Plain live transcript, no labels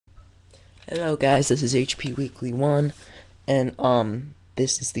Hello guys, this is HP Weekly 1, and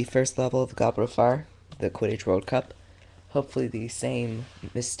this is the first level of Goblet of Fire, the Quidditch World Cup. Hopefully the same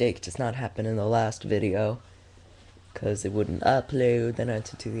mistake does not happen in the last video, because it wouldn't upload, then I had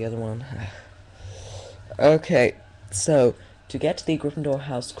to do the other one. Okay, so, to get to the Gryffindor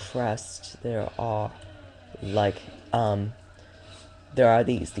House crest, there are, like, there are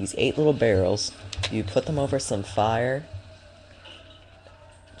these 8 little barrels. You put them over some fire.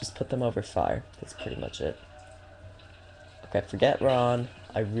 Just put them over fire. That's pretty much it. Okay, forget Ron.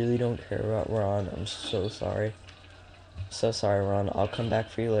 I really don't care about Ron. I'm so sorry. So sorry, Ron. I'll come back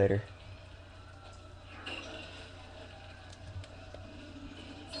for you later.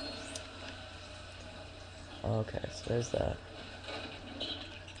 Okay, so there's that.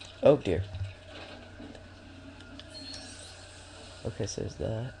 Oh, dear. Okay, so there's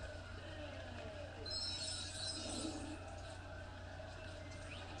that.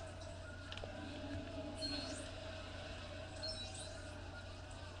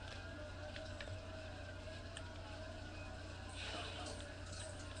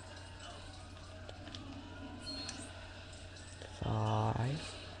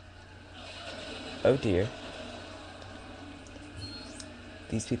 Five. Oh, dear.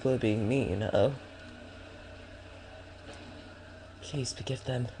 These people are being mean. Uh-oh. Please forgive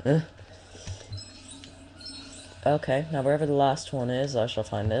them. Okay, now wherever the last one is, I shall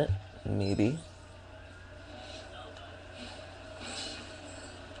find it. Maybe.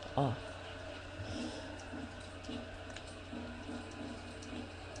 Ah.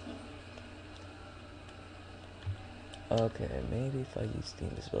 Okay, maybe if I use the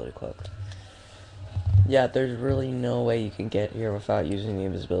invisibility cloak. Yeah, there's really no way you can get here without using the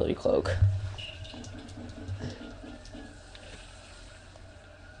invisibility cloak.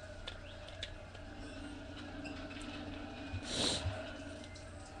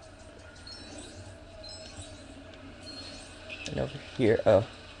 And over here, oh.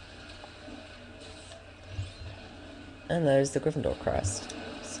 And there's the Gryffindor crest.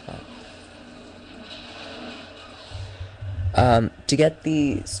 So. To get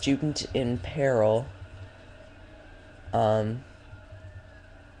the student in peril,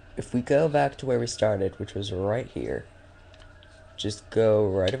 if we go back to where we started, which was right here, just go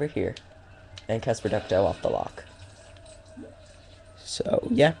right over here, and cast Reducto off the lock. So,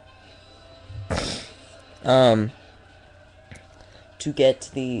 yeah. To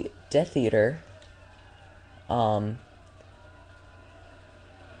get the Death Eater,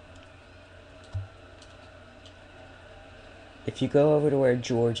 if you go over to where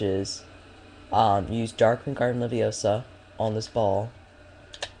George is, use Dark Wingardium Leviosa on this ball,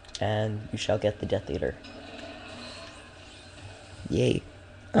 and you shall get the Death Eater. Yay.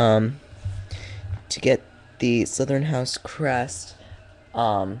 To get the Slytherin House crest,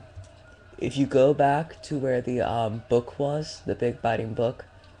 if you go back to where the book was, the big biting book,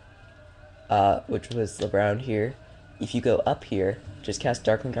 which was around here, if you go up here, just cast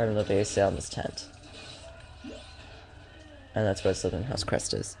Dark Wingardium Leviosa on this tent. And that's where Slytherin House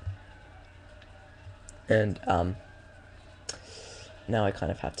crest is. And, now I kind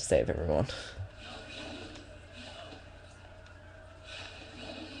of have to save everyone.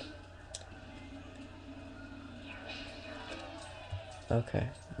 Okay.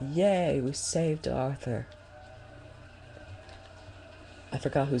 Yay, we saved Arthur. I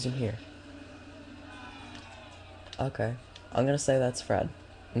forgot who's in here. Okay. I'm gonna say that's Fred.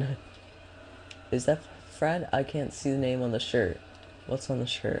 Is that Fred? I can't see the name on the shirt. What's on the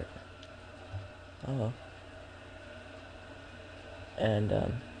shirt? Oh. And,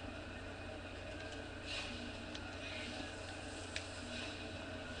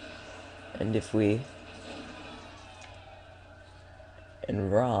 and if we...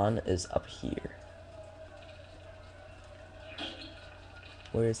 And Ron is up here.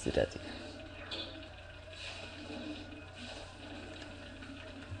 Where's the Death Eater?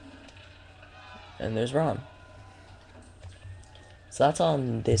 And there's Ron. So that's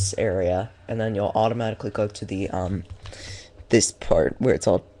on this area, and then you'll automatically go to the, this part where it's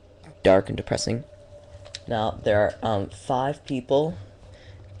all dark and depressing. Now, there are, 5 people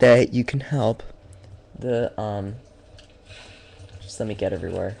that you can help. The, just let me get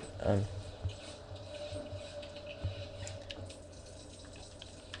everywhere.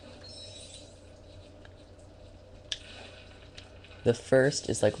 The first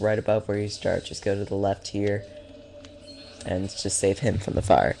is like right above where you start. Just go to the left here and just save him from the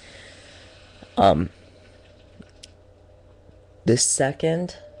fire. The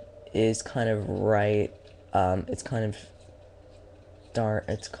second is kind of right, it's kind of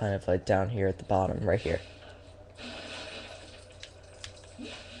it's kind of like down here at the bottom, right here.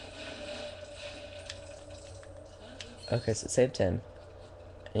 Okay, so it saved him.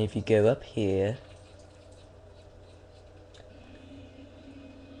 And if you go up here...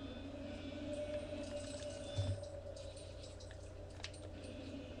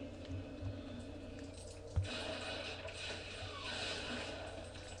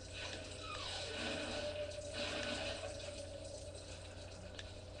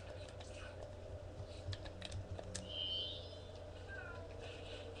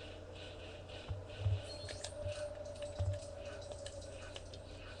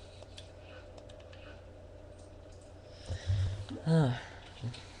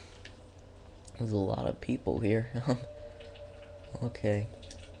 There's a lot of people here. Okay.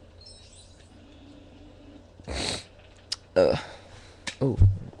 Oh,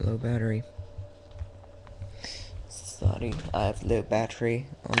 low battery. Sorry, I have low battery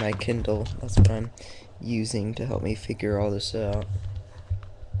on my Kindle. That's what I'm using to help me figure all this out.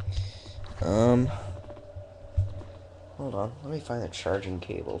 Hold on. Let me find the charging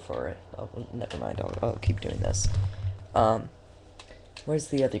cable for it. Oh, never mind. I'll keep doing this. Where's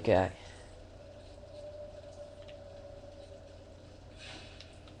the other guy?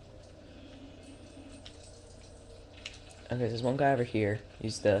 Okay, there's one guy over here.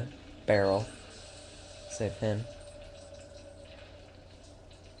 Use the barrel. Save him.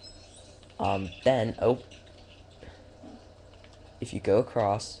 Then, oh. If you go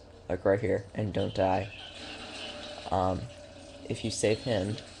across, like right here, and don't die, if you save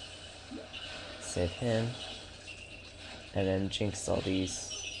him, and then jinx all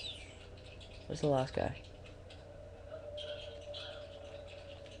these. Where's the last guy?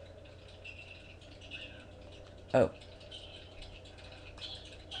 Oh.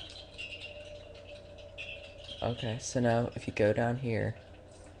 Okay, so now if you go down here,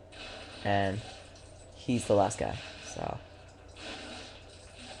 and he's the last guy, so.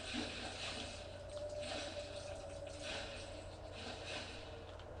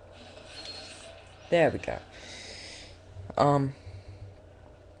 There we go.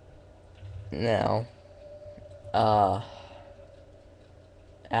 Now,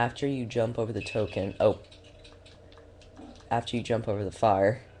 after you jump over the token, after you jump over the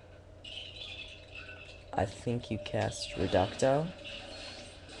fire, I think you cast Reducto.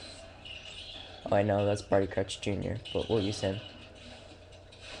 Oh, I know, that's Barty Crouch Jr., but we'll use him.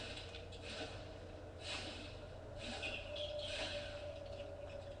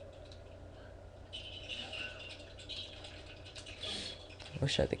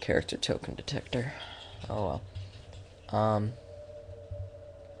 Wish I had the character token detector. Oh well.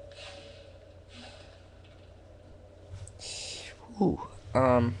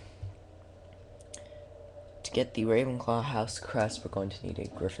 To get the Ravenclaw House Crest, we're going to need a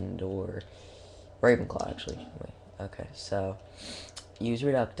Gryffindor... Ravenclaw, actually. Wait, okay, so... Use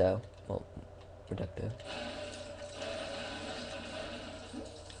Reducto. Well, Reducto.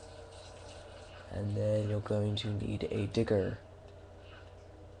 And then you're going to need a Digger.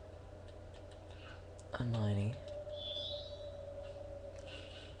 Hermione.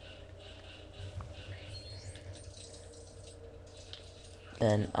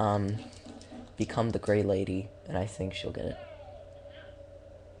 Then, become the Grey Lady, and I think she'll get it.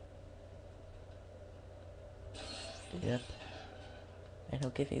 Yep. And he'll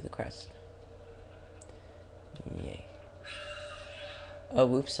give you the crest. Yay. Oh,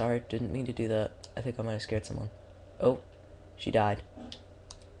 whoops, sorry, didn't mean to do that. I think I might have scared someone. Oh, she died.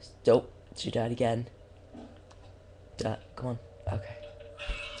 Nope, she died again. Come on, okay.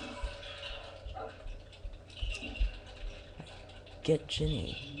 Get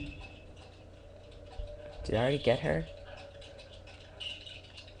Ginny. Did I already get her?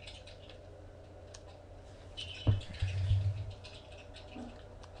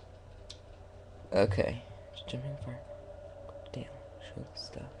 Okay. Jumping for damn show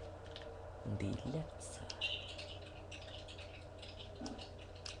stuff on the left side.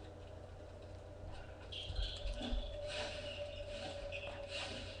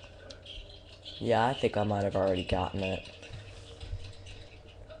 Yeah, I think I might have already gotten it.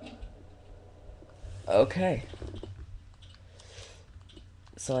 Okay.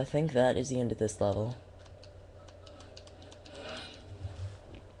 So I think that is the end of this level.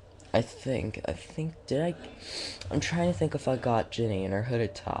 I think, I'm trying to think if I got Ginny in her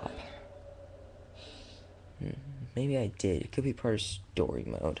hooded top. Maybe I did. It could be part of story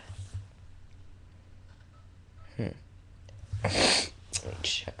mode. Let me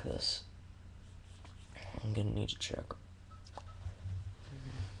check this. I'm gonna need to check.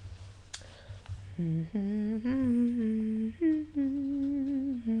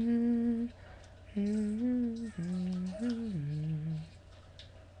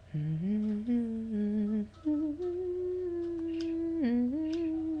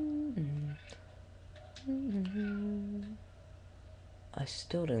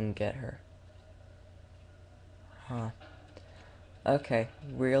 still didn't get her. Huh. Okay,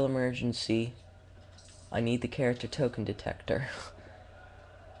 real emergency. I need the character token detector.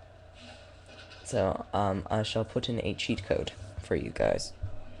 So, I shall put in a cheat code for you guys.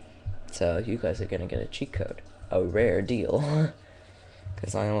 So, you guys are gonna get a cheat code. A rare deal.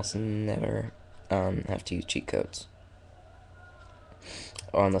 Because I almost never, have to use cheat codes.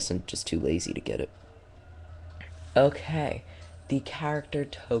 Or unless I'm just too lazy to get it. Okay, the character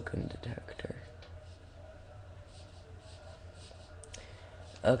token detector.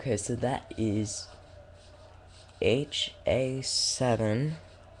 Okay, so that is HA7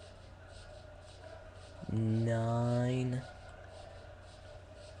 9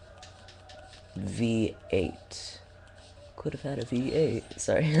 V8. Could have had a V8.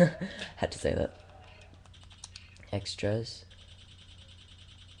 Sorry, had to say that. Extras.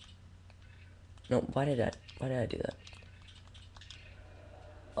 No, why did I do that?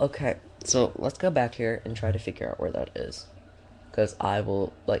 Okay, so let's go back here and try to figure out where that is. Because I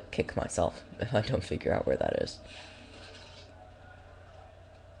will, like, kick myself if I don't figure out where that is.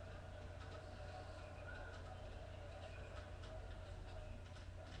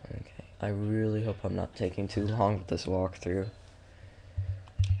 Okay, I really hope I'm not taking too long with this walkthrough.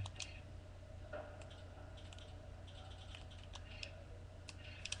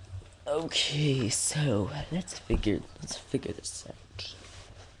 Okay, so let's figure this out.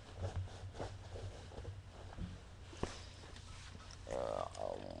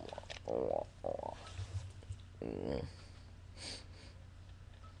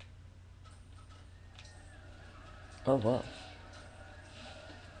 Oh, whoa.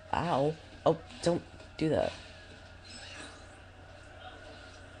 Ow. Oh, don't do that.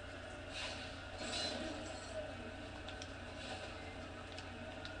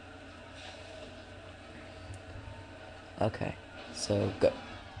 Okay, so go.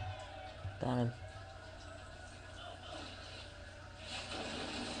 Got him.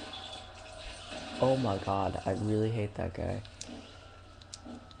 Oh my god, I really hate that guy.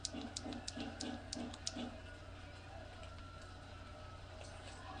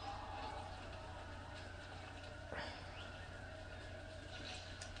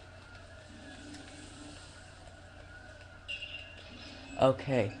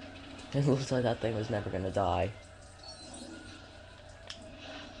 Okay, it looks like that thing was never gonna die.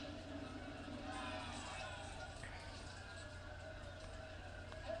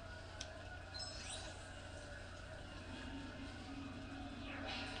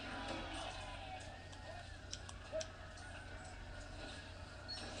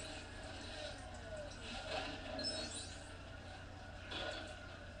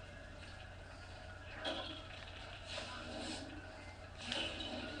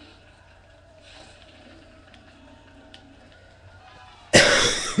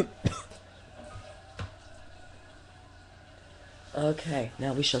 Okay,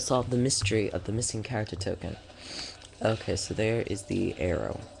 now we shall solve the mystery of the missing character token. Okay, so there is the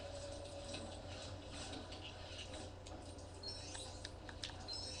arrow.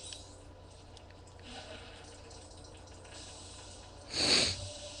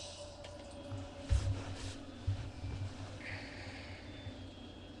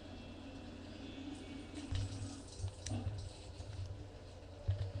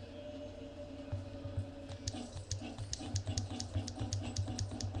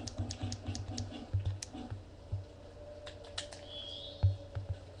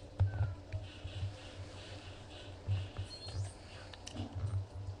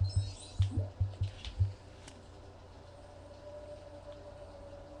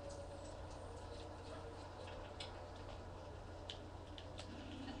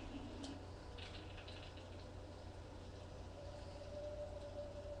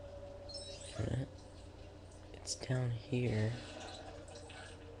 It's down here.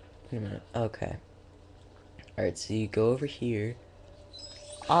 Wait a minute. Okay. Alright, so you go over here.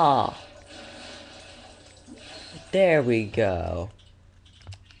 Ah! There we go.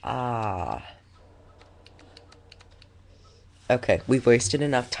 Ah. Okay, we've wasted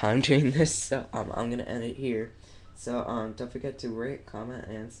enough time doing this, so I'm gonna end it here. So, don't forget to rate, comment,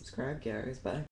 and subscribe, guys. Bye.